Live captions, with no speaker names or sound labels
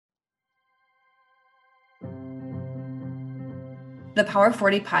The Power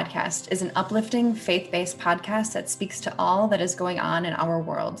 40 podcast is an uplifting, faith-based podcast that speaks to all that is going on in our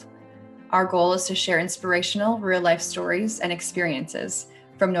world. Our goal is to share inspirational, real-life stories and experiences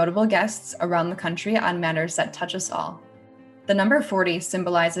from notable guests around the country on matters that touch us all. The number 40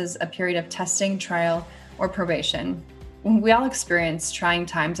 symbolizes a period of testing, trial, or probation. We all experience trying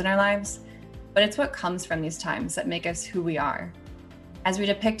times in our lives, but it's what comes from these times that make us who we are. As we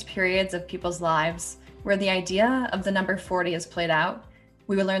depict periods of people's lives where the idea of the number 40 is played out,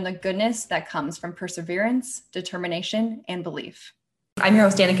 we will learn the goodness that comes from perseverance, determination, and belief. I'm your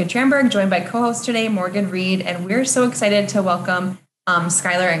host, Danica Tramberg, joined by co-host today, Morgan Reed, and we're so excited to welcome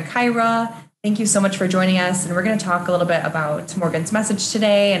Skylar and Kyra. Thank you so much for joining us, and we're going to talk a little bit about Morgan's message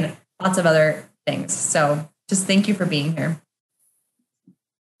today and lots of other things. So just thank you for being here.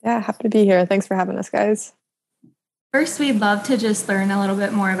 Yeah, happy to be here. Thanks for having us, guys. First, we'd love to just learn a little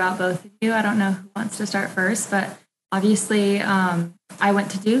bit more about both of you. I don't know who wants to start first, but obviously I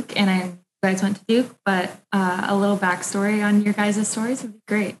went to Duke and you guys went to Duke, but a little backstory on your guys' stories would be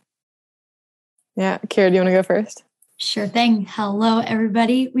great. Yeah, Kyra, do you want to go first? Sure thing. Hello,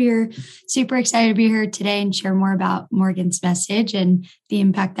 everybody. We're super excited to be here today and share more about Morgan's message and the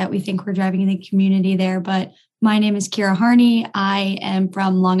impact that we think we're driving in the community there. But my name is Kyra Harney. I am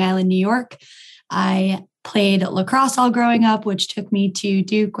from Long Island, New York. I played lacrosse all growing up, which took me to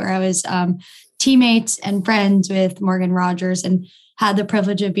Duke, where I was teammates and friends with Morgan Rogers and had the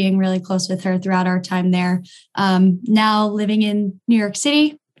privilege of being really close with her throughout our time there. Now living in New York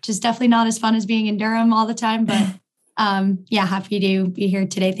City, which is definitely not as fun as being in Durham all the time, but happy to be here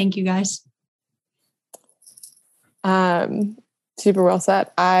today. Thank you, guys. Super well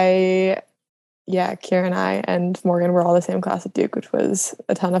said. Kyra and I and Morgan were all the same class at Duke, which was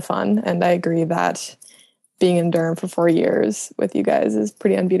a ton of fun. And I agree that being in Durham for 4 years with you guys is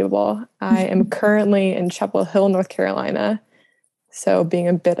pretty unbeatable. I am currently in Chapel Hill, North Carolina. So being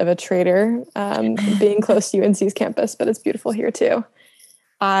a bit of a traitor, being close to UNC's campus, but it's beautiful here too.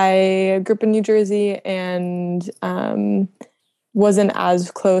 I grew up in New Jersey and wasn't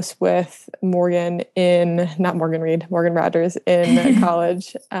as close with Morgan Rogers in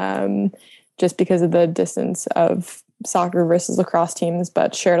college, just because of the distance of soccer versus lacrosse teams,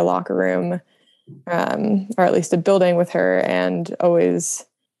 but shared a locker room, or at least a building with her, and always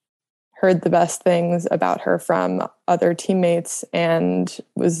heard the best things about her from other teammates, and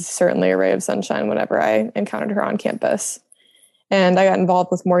was certainly a ray of sunshine whenever I encountered her on campus. And I got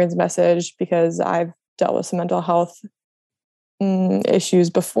involved with Morgan's message because I've dealt with some mental health issues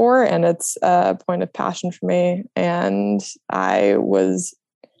before, and it's a point of passion for me. And I was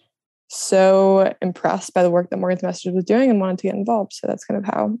so impressed by the work that Morgan's message was doing and wanted to get involved. So that's kind of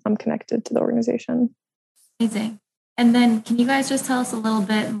how I'm connected to the organization. Amazing. And then can you guys just tell us a little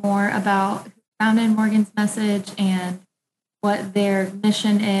bit more about who founded Morgan's message and what their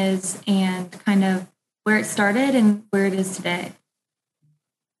mission is and kind of where it started and where it is today?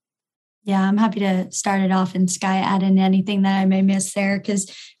 Yeah, I'm happy to start it off, and Sky, add in anything that I may miss there,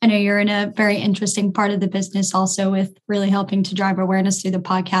 because I know you're in a very interesting part of the business also with really helping to drive awareness through the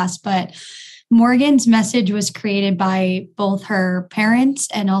podcast. But Morgan's message was created by both her parents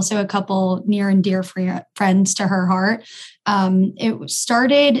and also a couple near and dear friends to her heart. It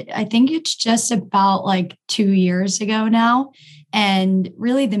started, I think it's just about 2 years ago now. And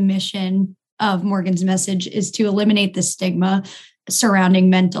really the mission of Morgan's message is to eliminate the stigma surrounding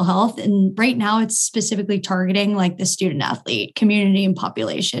mental health. And right now it's specifically targeting the student athlete community and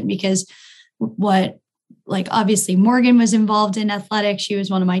population, because obviously Morgan was involved in athletics. She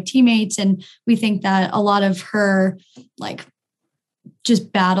was one of my teammates. And we think that a lot of her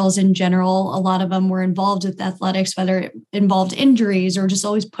just battles in general, a lot of them were involved with athletics, whether it involved injuries or just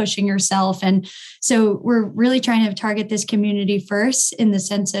always pushing yourself. And so we're really trying to target this community first, in the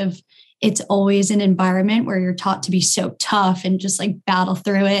sense of it's always an environment where you're taught to be so tough and just battle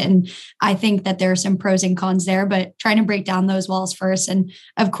through it. And I think that there are some pros and cons there, but trying to break down those walls first. And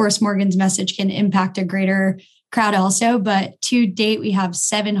of course, Morgan's message can impact a greater crowd also. But to date, we have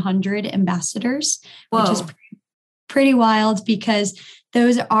 700 ambassadors, Whoa. Which is pretty wild, because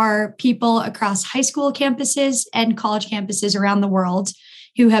those are people across high school campuses and college campuses around the world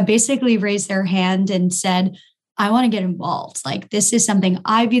who have basically raised their hand and said, I want to get involved. This is something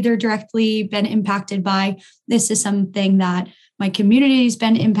I've either directly been impacted by. This is something that my community has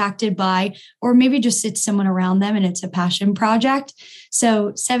been impacted by, or maybe just it's someone around them and it's a passion project.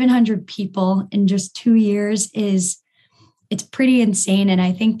 So 700 people in just 2 years it's pretty insane. And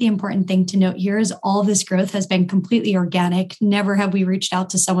I think the important thing to note here is all of this growth has been completely organic. Never have we reached out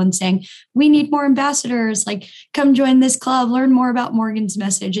to someone saying, we need more ambassadors, come join this club, learn more about Morgan's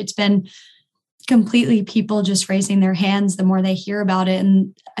message. It's been completely people just raising their hands the more they hear about it.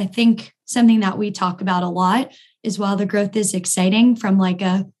 And I think something that we talk about a lot is while the growth is exciting from like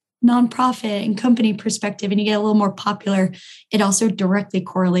a nonprofit and company perspective, and you get a little more popular, it also directly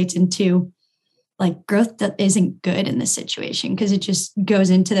correlates into like growth that isn't good in this situation, because it just goes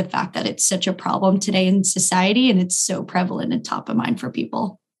into the fact that it's such a problem today in society and it's so prevalent and top of mind for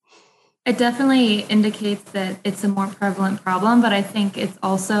people. It definitely indicates that it's a more prevalent problem, but I think it's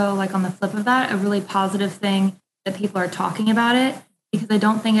also, like, on the flip of that, a really positive thing that people are talking about it, because I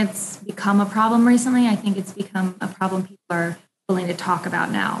don't think it's become a problem recently. I think it's become a problem people are willing to talk about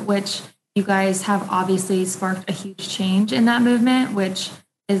now, which you guys have obviously sparked a huge change in that movement, which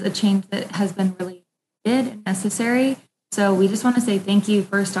is a change that has been really needed and necessary. So we just want to say thank you,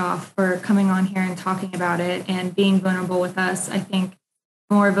 first off, for coming on here and talking about it and being vulnerable with us. I think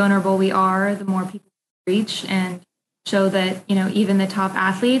the more vulnerable we are, the more people reach and show that, you know, even the top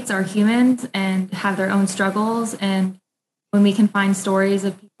athletes are humans and have their own struggles. And when we can find stories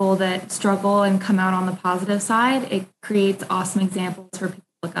of people that struggle and come out on the positive side, it creates awesome examples for people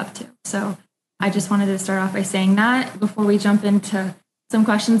to look up to. So I just wanted to start off by saying that before we jump into some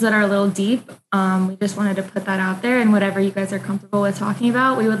questions that are a little deep. We just wanted to put that out there, and whatever you guys are comfortable with talking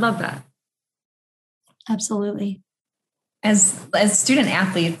about, we would love that. Absolutely. As student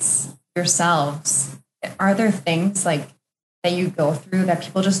athletes yourselves, are there things like that you go through that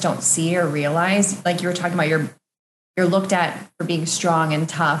people just don't see or realize? Like you were talking about, you're looked at for being strong and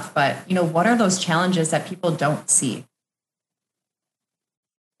tough, but you know, what are those challenges that people don't see?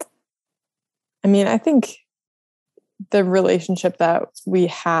 I mean, I think the relationship that we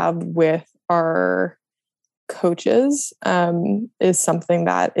have with our coaches is something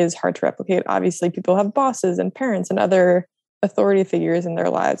that is hard to replicate. Obviously, people have bosses and parents and other authority figures in their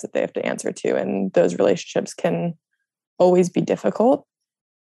lives that they have to answer to, and those relationships can always be difficult.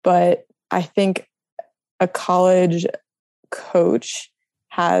 But I think a college coach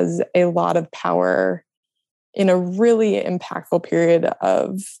has a lot of power in a really impactful period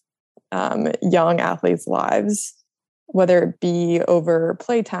of young athletes' lives, whether it be over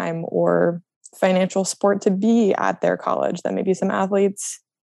playtime or financial support to be at their college. That maybe some athletes,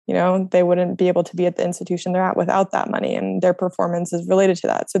 you know, they wouldn't be able to be at the institution they're at without that money, and their performance is related to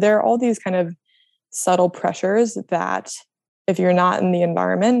that. So there are all these kind of subtle pressures that if you're not in the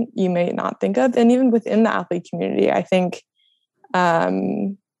environment, you may not think of. And even within the athlete community, I think,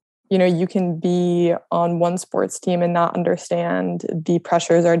 you know, you can be on one sports team and not understand the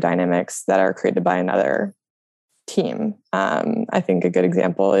pressures or dynamics that are created by another team. I think a good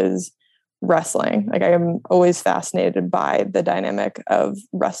example is wrestling. Like, I am always fascinated by the dynamic of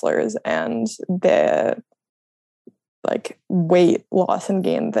wrestlers and the like weight loss and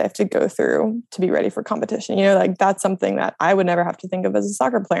gain they have to go through to be ready for competition. You know, like that's something that I would never have to think of as a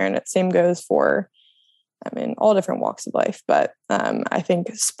soccer player. And the same goes for, I mean, all different walks of life. But I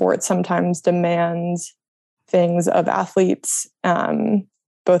think sports sometimes demands things of athletes,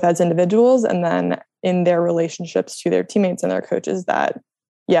 both as individuals and then in their relationships to their teammates and their coaches that,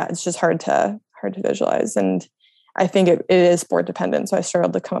 yeah, it's just hard to visualize. And I think it is sport dependent. So I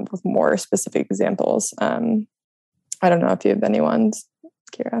struggled to come up with more specific examples. I don't know if you have any ones,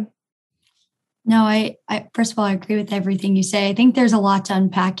 Kira. No, I first of all, I agree with everything you say. I think there's a lot to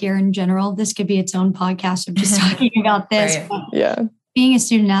unpack here in general. This could be its own podcast of just talking about this. Right. But Yeah. being a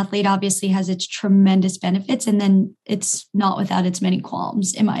student athlete obviously has its tremendous benefits, and then it's not without its many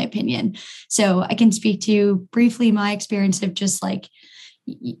qualms, in my opinion. So I can speak to briefly my experience of just like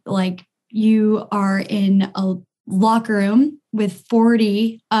you are in a locker room with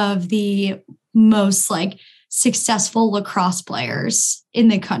 40 of the most like successful lacrosse players in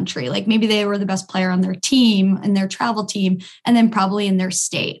the country. Like maybe they were the best player on their team and their travel team, and then probably in their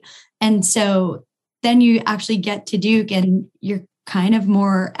state. And so then you actually get to Duke and you're kind of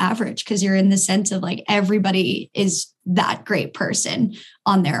more average because you're in the sense of like everybody is that great person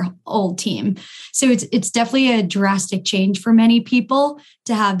on their old team. So it's definitely a drastic change for many people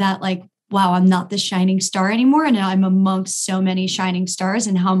to have that like, wow, I'm not the shining star anymore. And I'm amongst so many shining stars.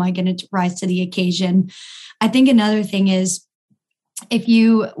 And how am I going to rise to the occasion? I think another thing is if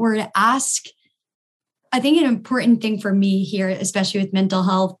you were to ask, I think an important thing for me here, especially with mental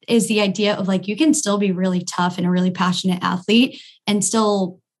health, is the idea of like, you can still be really tough and a really passionate athlete and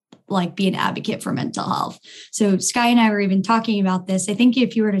still like be an advocate for mental health. So Sky and I were even talking about this. I think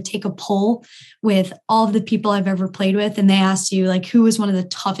if you were to take a poll with all of the people I've ever played with, and they asked you like, who was one of the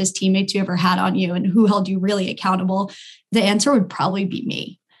toughest teammates you ever had on you and who held you really accountable, the answer would probably be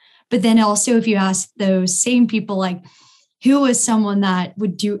me. But then also if you ask those same people, like, who was someone that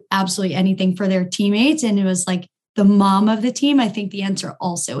would do absolutely anything for their teammates, and it was like the mom of the team, I think the answer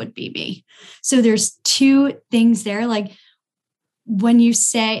also would be me. So there's two things there. Like when you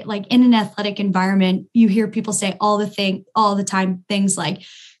say, like in an athletic environment, you hear people say all the time, things like,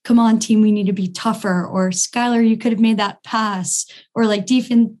 come on team, we need to be tougher, or Skylar, you could have made that pass, or like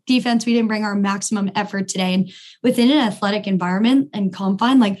defense, we didn't bring our maximum effort today. And within an athletic environment and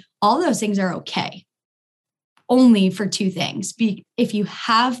confine, like all those things are okay. Only for two things. If you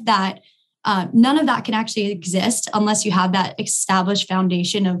have that, none of that can actually exist unless you have that established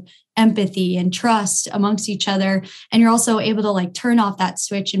foundation of empathy and trust amongst each other. And you're also able to like turn off that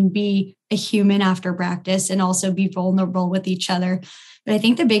switch and be a human after practice and also be vulnerable with each other. But I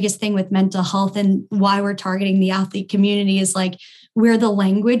think the biggest thing with mental health and why we're targeting the athlete community is like where the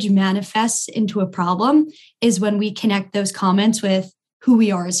language manifests into a problem is when we connect those comments with who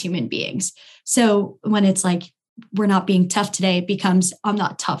we are as human beings. So when it's like, we're not being tough today, it becomes, I'm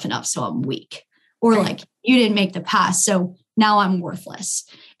not tough enough, so I'm weak. Or like, you didn't make the pass, so now I'm worthless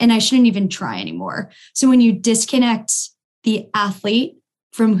and I shouldn't even try anymore. So when you disconnect the athlete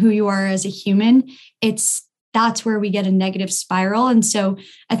from who you are as a human, that's where we get a negative spiral. And so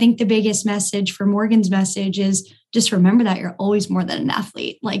I think the biggest message for Morgan's message is just remember that you're always more than an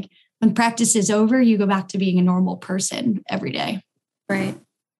athlete. Like when practice is over, you go back to being a normal person every day. Right.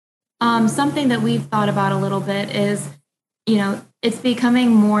 Something that we've thought about a little bit is, it's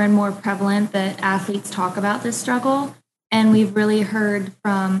becoming more and more prevalent that athletes talk about this struggle. And we've really heard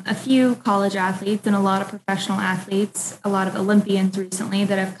from a few college athletes and a lot of professional athletes, a lot of Olympians recently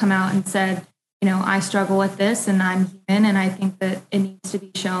that have come out and said, I struggle with this and I'm human. And I think that it needs to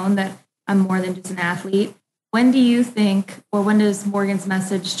be shown that I'm more than just an athlete. When do you think, or when does Morgan's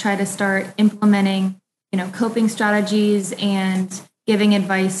message try to start implementing, coping strategies and giving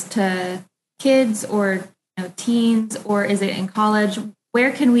advice to kids or teens, or is it in college?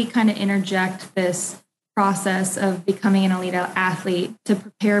 Where can we kind of interject this process of becoming an elite athlete to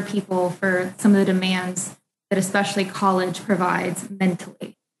prepare people for some of the demands that especially college provides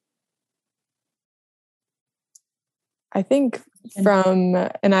mentally? I think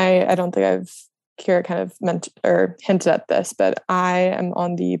and I don't think Kira kind of meant or hinted at this, but I am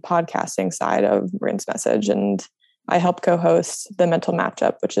on the podcasting side of Morgan's message, and I help co-host the Mental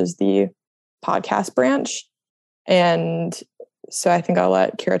Matchup, which is the podcast branch. And so I think I'll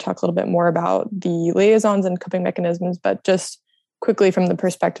let Kira talk a little bit more about the liaisons and coping mechanisms, but just quickly from the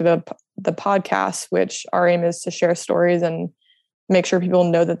perspective of the podcast, which our aim is to share stories and make sure people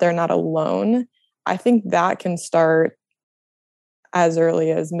know that they're not alone. I think that can start as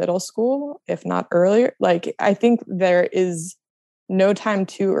early as middle school, if not earlier. Like, I think there is no time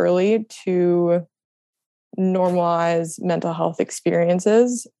too early to normalize mental health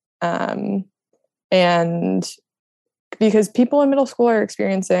experiences. And because people in middle school are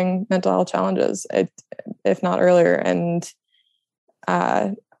experiencing mental health challenges, if not earlier. And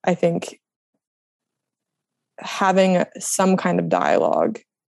I think having some kind of dialogue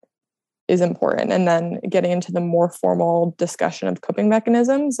is important. And then getting into the more formal discussion of coping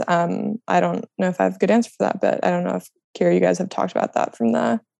mechanisms. I don't know if I have a good answer for that, but I don't know if, Kira, you guys have talked about that from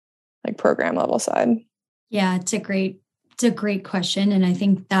the program level side. Yeah, it's a great question. And I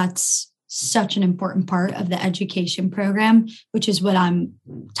think that's such an important part of the education program, which is what I'm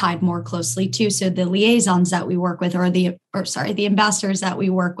tied more closely to. So the liaisons that we work with, the ambassadors that we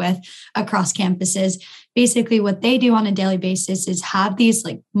work with across campuses, basically what they do on a daily basis is have these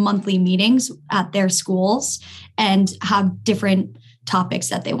monthly meetings at their schools and have different topics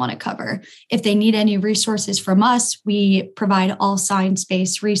that they want to cover. If they need any resources from us, we provide all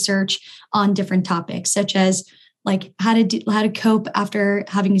science-based research on different topics, such as how to cope after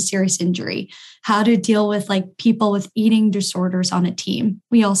having a serious injury, how to deal with people with eating disorders on a team.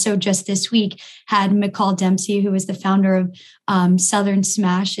 We also just this week had McCall Dempsey, who is the founder of Southern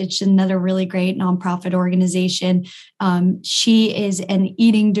Smash. It's another really great nonprofit organization. She is an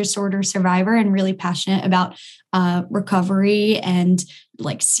eating disorder survivor and really passionate about recovery and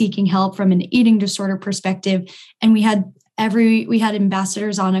seeking help from an eating disorder perspective. And we had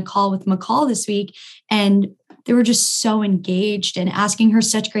ambassadors on a call with McCall this week, and they were just so engaged and asking her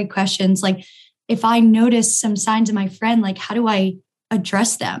such great questions. If I notice some signs of my friend, how do I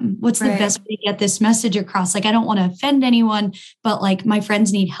address them? What's the best way to get this message across? I don't want to offend anyone, but my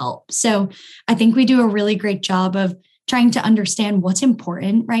friends need help. So I think we do a really great job of trying to understand what's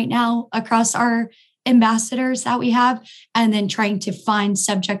important right now across our ambassadors that we have, and then trying to find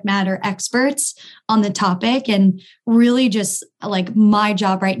subject matter experts on the topic. And really just my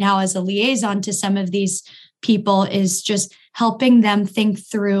job right now as a liaison to some of these people is just helping them think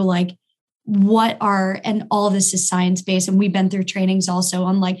through and all of this is science-based. And we've been through trainings also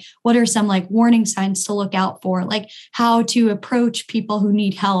on like, what are some like warning signs to look out for, like how to approach people who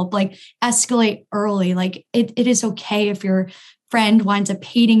need help, like escalate early. Like it is okay if your friend winds up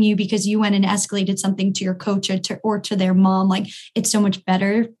hating you because you went and escalated something to your coach or to their mom. Like it's so much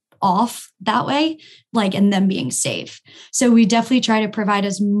better off that way, like, and them being safe. So we definitely try to provide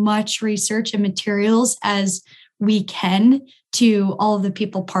as much research and materials as we can to all of the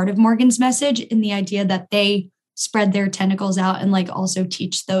people part of Morgan's Message, in the idea that they spread their tentacles out and like also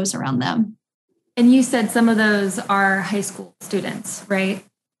teach those around them. And you said some of those are high school students, right?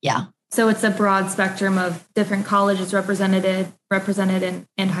 Yeah. So it's a broad spectrum of different colleges represented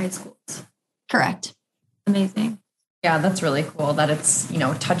in high schools. Correct. Amazing. Yeah, that's really cool that it's,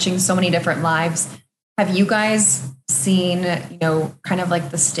 touching so many different lives. Have you guys seen, kind of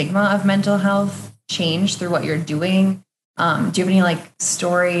like the stigma of mental health change through what you're doing? Do you have any like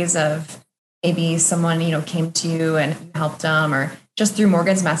stories of maybe someone, came to you and you helped them, or just through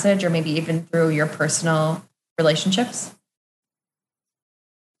Morgan's Message, or maybe even through your personal relationships?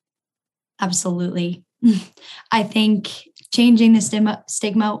 Absolutely. I think changing the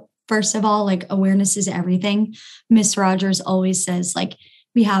stigma, first of all, like awareness is everything. Miss Rogers always says, like,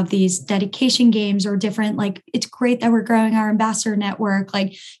 we have these dedication games or different, like, it's great that we're growing our ambassador network.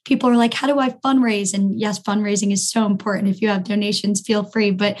 Like people are like, how do I fundraise? And yes, fundraising is so important. If you have donations, feel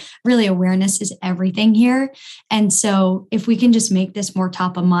free, but really awareness is everything here. And so if we can just make this more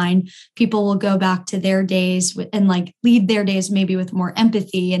top of mind, people will go back to their days and like lead their days maybe with more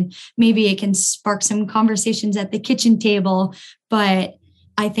empathy, and maybe it can spark some conversations at the kitchen table. But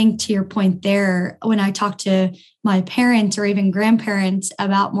I think to your point there, when I talk to my parents or even grandparents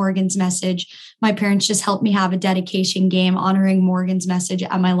about Morgan's Message, my parents just helped me have a dedication game honoring Morgan's Message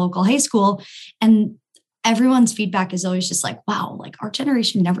at my local high school. And everyone's feedback is always just like, wow, like our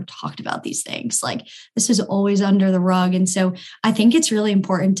generation never talked about these things. Like this was always under the rug. And so I think it's really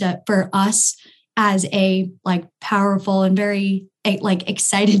important for us as a like powerful and very like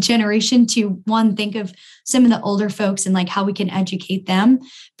excited generation to think of some of the older folks and like how we can educate them.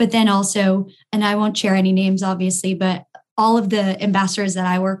 But then also, and I won't share any names obviously, but all of the ambassadors that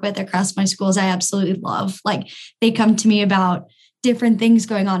I work with across my schools, I absolutely love. Like they come to me about different things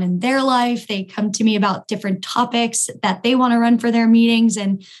going on in their life. They come to me about different topics that they want to run for their meetings.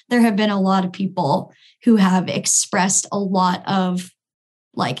 And there have been a lot of people who have expressed a lot of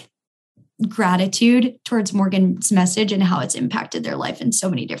like gratitude towards Morgan's Message and how it's impacted their life in so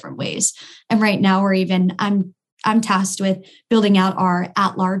many different ways. And right now I'm tasked with building out our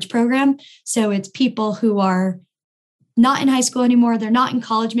at-large program. So it's people who are not in high school anymore. They're not in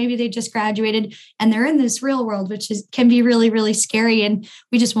college. Maybe they just graduated and they're in this real world, which can be really, really scary. And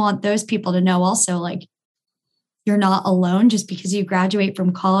we just want those people to know also, like, you're not alone just because you graduate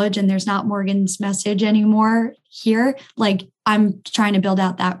from college and there's not Morgan's Message anymore here. Like I'm trying to build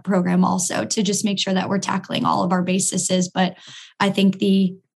out that program also to just make sure that we're tackling all of our bases. But I think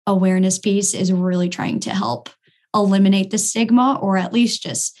the awareness piece is really trying to help eliminate the stigma, or at least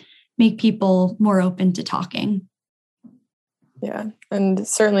just make people more open to talking. Yeah. And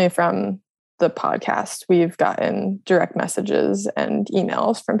certainly from the podcast, we've gotten direct messages and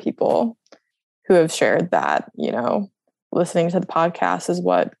emails from people who have shared that, listening to the podcast is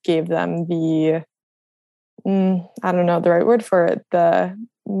what gave them the, I don't know the right word for it, the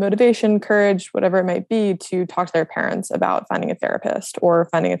motivation, courage, whatever it might be, to talk to their parents about finding a therapist or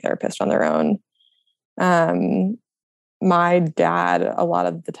finding a therapist on their own. My dad, a lot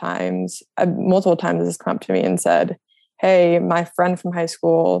of the times, multiple times has come up to me and said, hey, my friend from high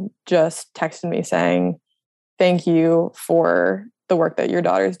school just texted me saying, thank you for the work that your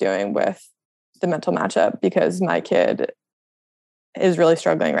daughter's doing with the mental matchup, because my kid is really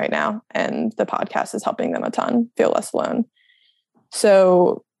struggling right now and the podcast is helping them a ton feel less alone.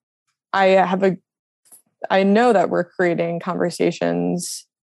 So I know that we're creating conversations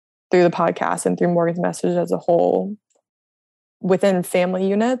through the podcast and through Morgan's Message as a whole within family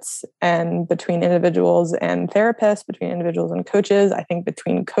units and between individuals and therapists, between individuals and coaches. I think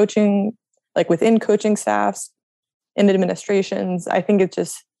between coaching, like within coaching staffs and administrations, I think it's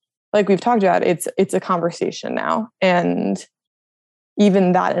just, like we've talked about, it's a conversation now. And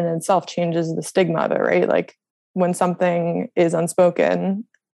even that in itself changes the stigma of it, right? Like when something is unspoken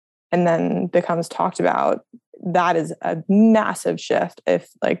and then becomes talked about, that is a massive shift, if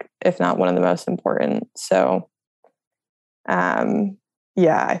not one of the most important. So,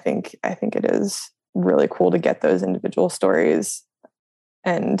 I think it is really cool to get those individual stories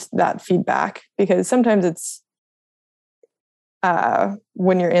and that feedback, because sometimes it's,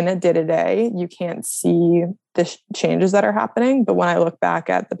 when you're in it day to day, you can't see the changes that are happening. But when I look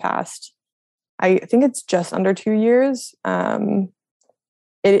back at the past I think it's just under 2 years.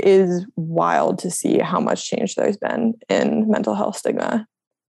 It is wild to see how much change there's been in mental health stigma.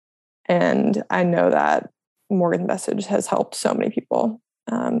 And I know that Morgan's Message has helped so many people.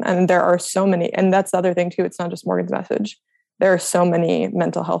 And there are so many, and that's the other thing too. It's not just Morgan's Message. There are so many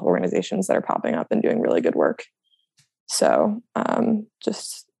mental health organizations that are popping up and doing really good work. So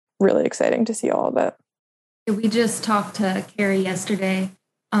just really exciting to see all of it. We just talked to Carrie yesterday.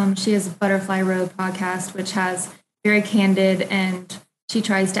 She has a Butterfly Road podcast, which has very candid, and she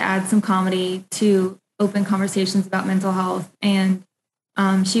tries to add some comedy to open conversations about mental health. And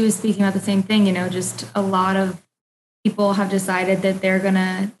she was speaking about the same thing, just a lot of people have decided that they're going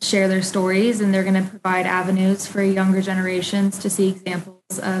to share their stories and they're going to provide avenues for younger generations to see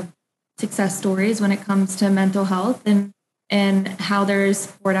examples of success stories when it comes to mental health and how there's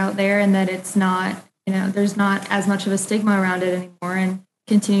support out there, and that it's not, there's not as much of a stigma around it anymore, and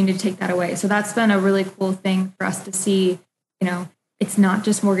continuing to take that away. So that's been a really cool thing for us to see. It's not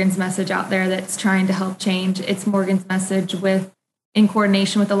just Morgan's Message out there that's trying to help change. It's Morgan's Message in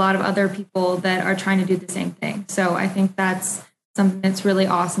coordination with a lot of other people that are trying to do the same thing. So I think that's something that's really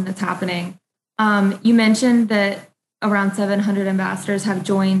awesome that's happening. You mentioned that around 700 ambassadors have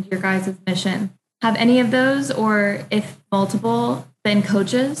joined your guys' mission. Have any of those, or if multiple, been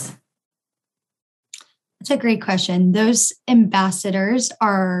coaches? That's a great question. Those ambassadors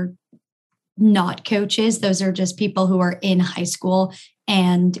are not coaches. Those are just people who are in high school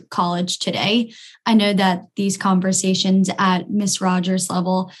and college today. I know that these conversations at Miss Rogers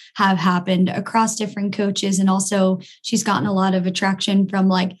level have happened across different coaches. And also she's gotten a lot of attraction from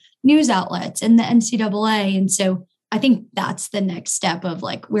like news outlets and the NCAA. And so I think that's the next step of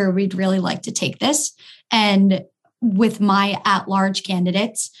like where we'd really like to take this. And with my at-large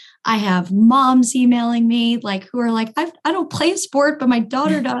candidates, I have moms emailing me like who are like, I don't play a sport, but my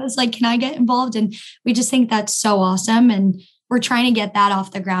daughter does. Like, can I get involved? And we just think that's so awesome. And we're trying to get that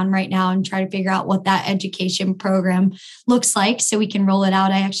off the ground right now and try to figure out what that education program looks like so we can roll it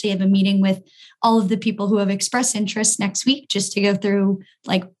out. I actually have a meeting with all of the people who have expressed interest next week just to go through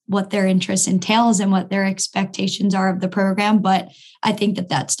like what their interest entails and what their expectations are of the program. But I think that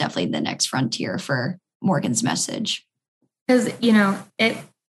that's definitely the next frontier for Morgan's Message. Because,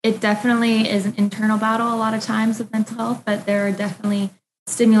 it definitely is an internal battle a lot of times with mental health, but there are definitely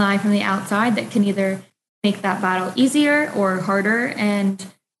stimuli from the outside that can either make that battle easier or harder. And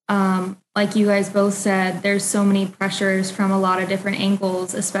like you guys both said, there's so many pressures from a lot of different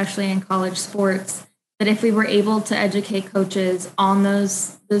angles, especially in college sports, that if we were able to educate coaches on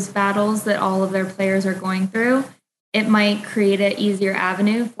those battles that all of their players are going through, it might create an easier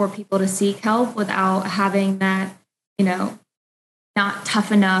avenue for people to seek help without having that, not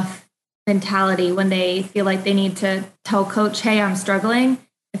tough enough mentality when they feel like they need to tell coach, hey, I'm struggling.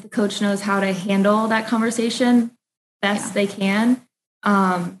 If the coach knows how to handle that conversation best they can,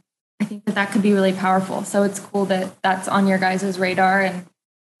 I think that could be really powerful. So it's cool that that's on your guys' radar, and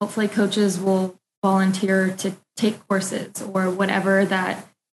hopefully coaches will volunteer to take courses or whatever that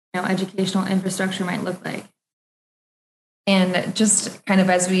educational infrastructure might look like. And just kind of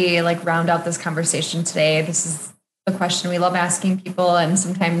as we like round out this conversation today, this is a question we love asking people, and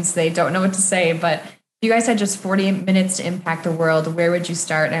sometimes they don't know what to say, but if you guys had just 40 minutes to impact the world, where would you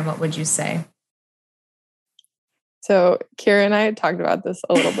start and what would you say? So Kira and I had talked about this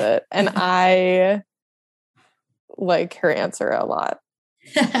a little bit, and I like her answer a lot.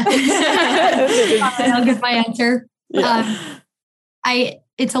 I'll give my answer. Yeah.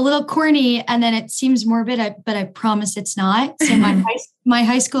 It's a little corny and then it seems morbid, but I promise it's not. So my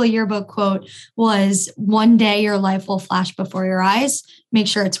high school yearbook quote was, one day your life will flash before your eyes. Make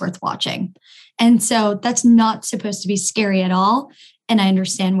sure it's worth watching. And so that's not supposed to be scary at all. And I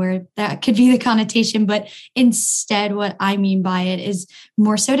understand where that could be the connotation, but instead what I mean by it is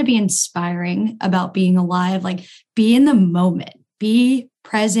more so to be inspiring about being alive, like be in the moment, be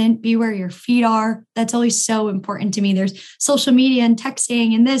present, be where your feet are. That's always so important to me. There's social media and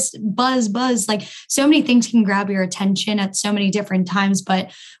texting and this buzz, like so many things can grab your attention at so many different times.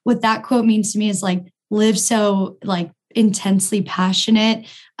 But what that quote means to me is like, live so like intensely passionate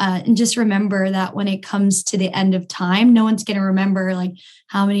and just remember that when it comes to the end of time, no one's going to remember like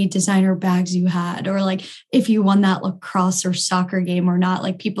how many designer bags you had or like if you won that lacrosse or soccer game or not.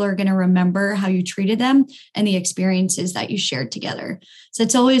 Like people are going to remember how you treated them and the experiences that you shared together. So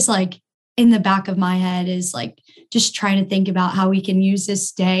it's always like in the back of my head is like just trying to think about how we can use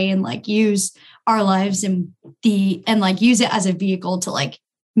this day and like use our lives and like use it as a vehicle to like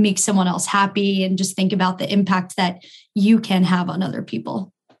make someone else happy and just think about the impact that you can have on other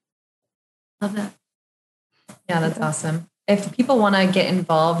people. Love that. Yeah, that's awesome. If people want to get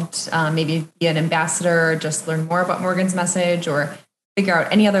involved, maybe be an ambassador or just learn more about Morgan's Message or figure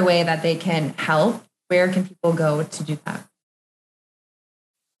out any other way that they can help, where can people go to do that?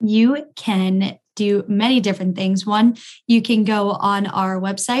 You can do many different things. One, you can go on our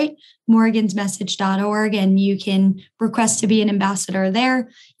website, morgansmessage.org, and you can request to be an ambassador there.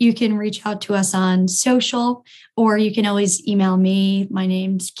 You can reach out to us on social, or you can always email me. My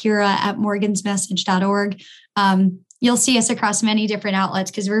name's Kira at morgansmessage.org. You'll see us across many different outlets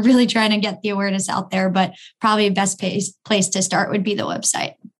because we're really trying to get the awareness out there, but probably the best place to start would be the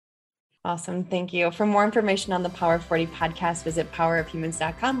website. Awesome. Thank you. For more information on the Power 40 podcast, visit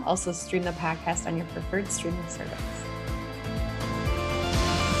powerofhumans.com. Also stream the podcast on your preferred streaming service.